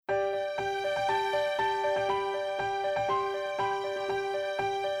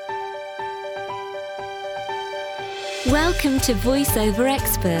Welcome to VoiceOver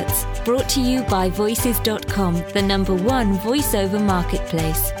Experts, brought to you by Voices.com, the #1 voiceover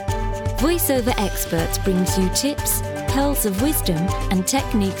marketplace. VoiceOver Experts brings you tips, pearls of wisdom, and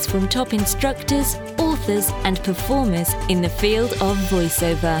techniques from top instructors, authors, and performers in the field of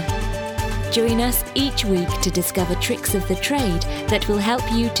voiceover. Join us each week to discover tricks of the trade that will help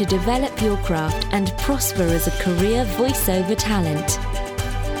you to develop your craft and prosper as a career voiceover talent.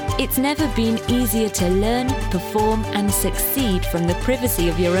 It's never been easier to learn, perform, and succeed from the privacy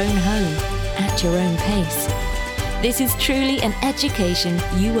of your own home, at your own pace. This is truly an education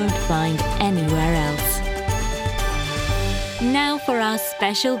you won't find anywhere else. Now for our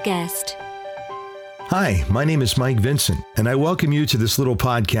special guest. Hi, my name is Mike Vincent, and I welcome you to this little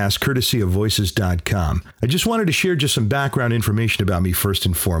podcast courtesy of Voices.com. I just wanted to share some background information about me first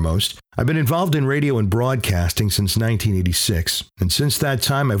and foremost. I've been involved in radio and broadcasting since 1986, and since that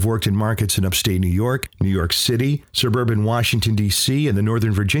time I've worked in markets in upstate New York City, suburban Washington, D.C., and the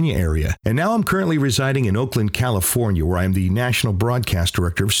Northern Virginia area. And now I'm currently residing in Oakland, California, where I'm the National Broadcast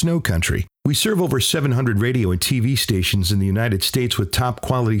Director of Snow Country. We serve over 700 radio and TV stations in the United States with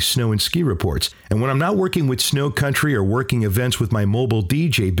top-quality snow and ski reports. And when I'm not working with Snow Country or working events with my mobile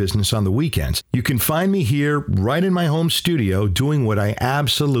DJ business on the weekends, you can find me here right in my home studio doing what I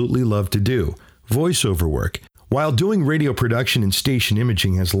absolutely love to do, voiceover work. While doing radio production and station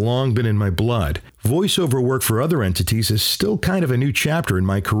imaging has long been in my blood, voiceover work for other entities is still kind of a new chapter in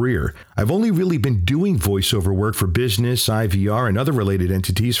my career. I've only really been doing voiceover work for business, IVR, and other related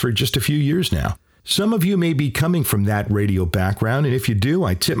entities for just a few years now. Some of you may be coming from that radio background, and if you do,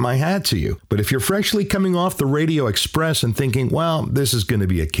 I tip my hat to you. But if you're freshly coming off the Radio Express and thinking, well, this is going to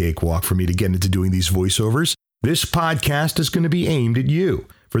be a cakewalk for me to get into doing these voiceovers, this podcast is going to be aimed at you.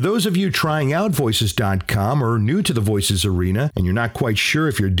 For those of you trying out Voices.com or new to the Voices arena and you're not quite sure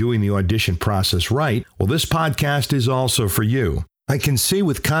if you're doing the audition process right, well, this podcast is also for you. I can say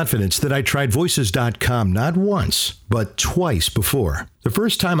with confidence that I tried Voices.com not once, but twice before. The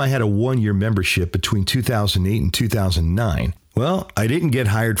first time I had a 1-year membership between 2008 and 2009. Well, I didn't get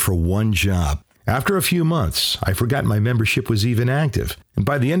hired for one job. After a few months, I forgot my membership was even active. And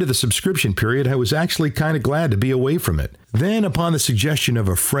by the end of the subscription period, I was actually kind of glad to be away from it. Then, upon the suggestion of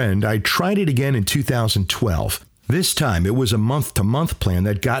a friend, I tried it again in 2012. This time, it was a month-to-month plan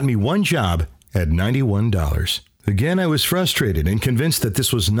that got me one job at $91. Again, I was frustrated and convinced that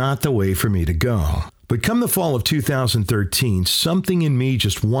this was not the way for me to go. But come the fall of 2013, something in me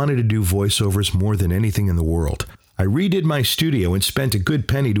just wanted to do voiceovers more than anything in the world. I redid my studio and spent a good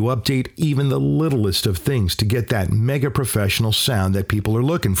penny to update even the littlest of things to get that mega professional sound that people are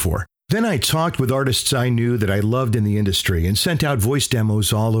looking for. Then I talked with artists I knew that I loved in the industry and sent out voice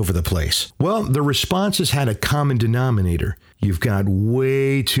demos all over the place. Well, the responses had a common denominator. You've got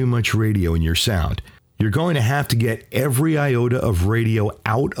way too much radio in your sound. You're going to have to get every iota of radio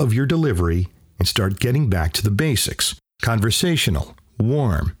out of your delivery and start getting back to the basics. Conversational,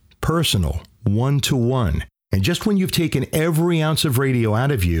 warm, personal, one-to-one. And just when you've taken every ounce of radio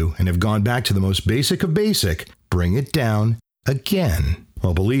out of you and have gone back to the most basic of basic, bring it down again.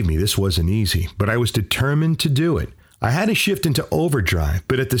 Well, believe me, this wasn't easy, but I was determined to do it. I had to shift into overdrive,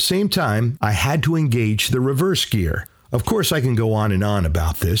 but at the same time, I had to engage the reverse gear. Of course, I can go on and on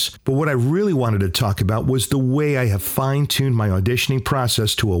about this, but what I really wanted to talk about was the way I have fine-tuned my auditioning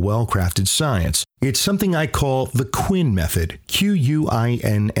process to a well-crafted science. It's something I call the Quinn method,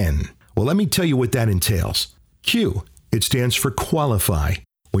 Q-U-I-N-N. Well, let me tell you what that entails. Q, it stands for qualify.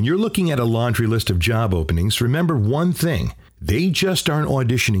 When you're looking at a laundry list of job openings, remember one thing. They just aren't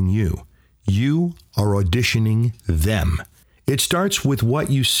auditioning you. You are auditioning them. It starts with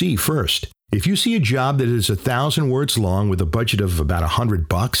what you see first. If you see a job that is 1,000 words long with a budget of about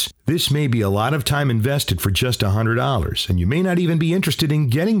 $100, this may be a lot of time invested for just $100, and you may not even be interested in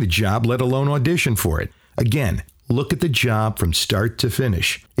getting the job, let alone audition for it. Again, look at the job from start to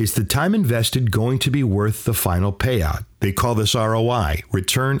finish. Is the time invested going to be worth the final payout? They call this ROI,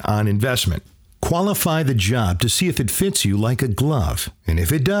 return on investment. Qualify the job to see if it fits you like a glove. And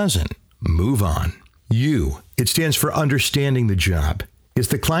if it doesn't, move on. U, it stands for understanding the job. Is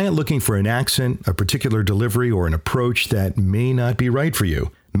the client looking for an accent, a particular delivery, or an approach that may not be right for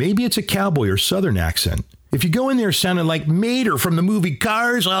you? Maybe it's a cowboy or southern accent. If you go in there sounding like Mater from the movie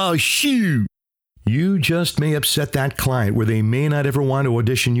Cars, oh shoot! You just may upset that client where they may not ever want to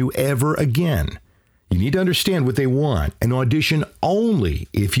audition you ever again. You need to understand what they want and audition only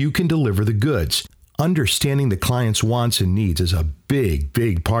if you can deliver the goods. Understanding the client's wants and needs is a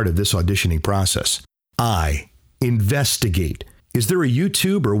big part of this auditioning process. I, investigate. Is there a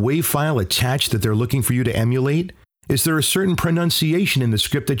YouTube or WAV file attached that they're looking for you to emulate? Is there a certain pronunciation in the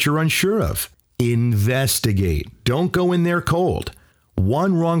script that you're unsure of? Investigate. Don't go in there cold.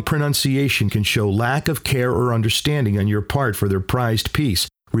 One wrong pronunciation can show lack of care or understanding on your part for their prized piece.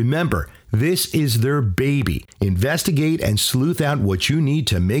 Remember, this is their baby. Investigate and sleuth out what you need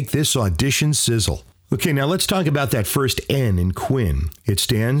to make this audition sizzle. Okay, now let's talk about that first N in Quinn. It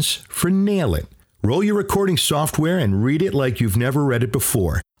stands for Nail It. Roll your recording software and read it like you've never read it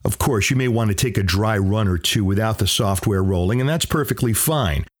before. Of course, you may want to take a dry run or two without the software rolling, and that's perfectly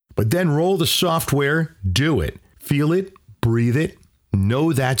fine. But then roll the software, do it. Feel it, breathe it,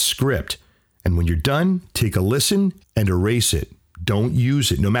 know that script. And when you're done, take a listen and erase it. Don't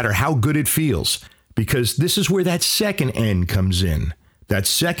use it, no matter how good it feels, because this is where that second N comes in. That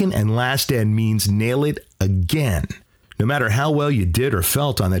second and last N means nail it again. No matter how well you did or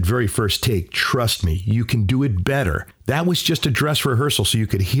felt on that very first take, trust me, you can do it better. That was just a dress rehearsal so you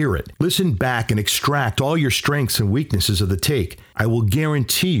could hear it. Listen back and extract all your strengths and weaknesses of the take. I will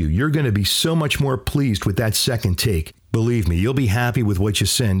guarantee you're going to be so much more pleased with that second take. Believe me, you'll be happy with what you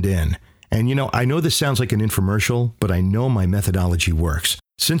send in. And I know this sounds like an infomercial, but I know my methodology works.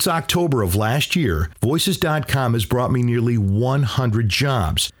 Since October of last year, Voices.com has brought me nearly 100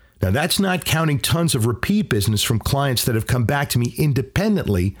 jobs. Now, that's not counting tons of repeat business from clients that have come back to me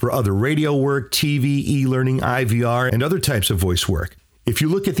independently for other radio work, TV, e-learning, IVR, and other types of voice work. If you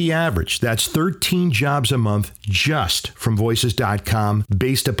look at the average, that's 13 jobs a month just from Voices.com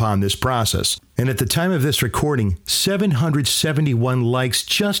based upon this process. And at the time of this recording, 771 likes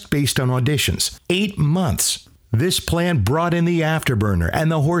just based on auditions. 8 months. This plan brought in the afterburner,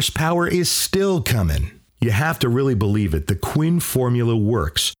 and the horsepower is still coming. You have to really believe it. The Quinn formula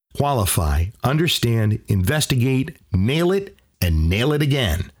works. Qualify, understand, investigate, nail it, and nail it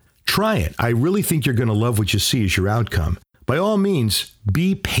again. Try it. I really think you're going to love what you see as your outcome. By all means,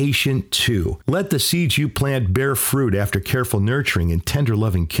 be patient too. Let the seeds you plant bear fruit after careful nurturing and tender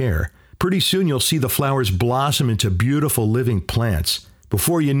loving care. Pretty soon you'll see the flowers blossom into beautiful living plants.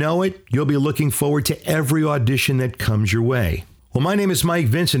 Before you know it, you'll be looking forward to every audition that comes your way. Well, my name is Mike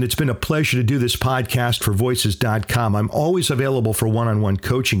Vincent. It's been a pleasure to do this podcast for Voices.com. I'm always available for one-on-one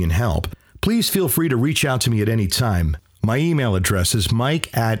coaching and help. Please feel free to reach out to me at any time. My email address is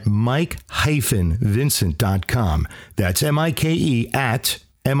mike@mike-vincent.com. That's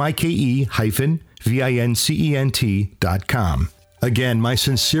mike@mike-vincent.com. Again, my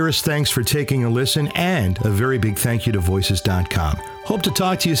sincerest thanks for taking a listen, and a very big thank you to Voices.com. Hope to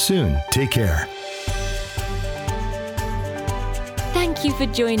talk to you soon. Take care. Thank you for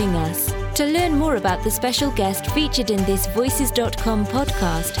joining us. To learn more about the special guest featured in this Voices.com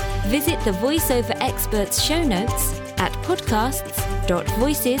podcast, visit the VoiceOver Experts show notes at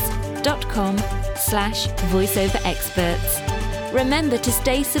podcasts.voices.com/voiceoverexperts. Remember to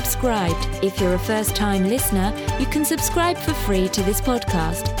stay subscribed. If you're a first-time listener, you can subscribe for free to this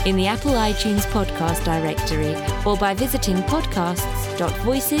podcast in the Apple iTunes podcast directory or by visiting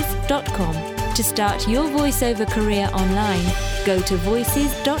podcasts.voices.com. To start your voiceover career online, go to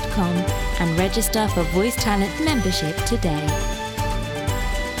voices.com and register for Voice Talent membership today.